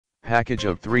Package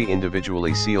of 3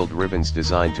 individually sealed ribbons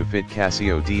designed to fit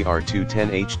Casio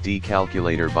DR-210-HD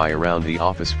calculator by Around the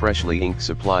Office. Freshly inked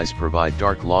supplies provide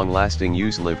dark long-lasting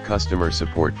use. Live customer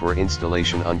support for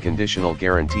installation. Unconditional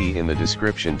guarantee in the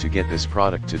description to get this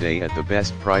product today at the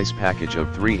best price. Package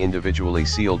of 3 individually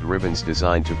sealed ribbons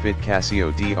designed to fit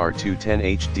Casio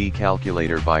DR-210-HD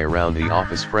calculator by Around the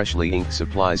Office. Freshly inked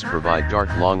supplies provide dark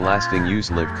long-lasting use.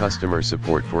 Live customer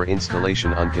support for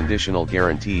installation. Unconditional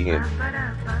guarantee in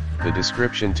the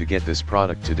description to get this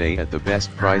product today at the best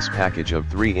price. Package of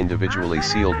 3 individually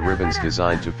sealed ribbons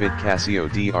designed to fit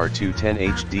Casio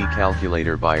DR-210-HD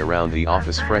calculator by Around the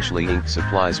Office. Freshly inked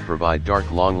supplies provide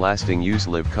dark long-lasting use.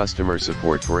 Live customer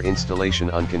support for installation.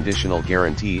 Unconditional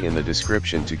guarantee in the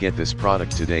description to get this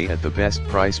product today at the best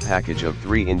price. Package of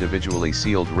 3 individually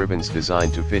sealed ribbons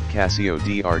designed to fit Casio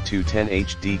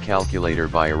DR-210-HD calculator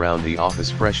by Around the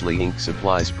Office. Freshly inked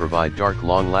supplies provide dark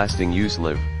long-lasting use.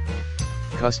 Live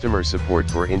customer support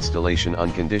for installation.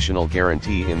 Unconditional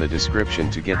guarantee in the description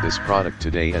to get this product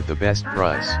today at the best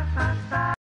price.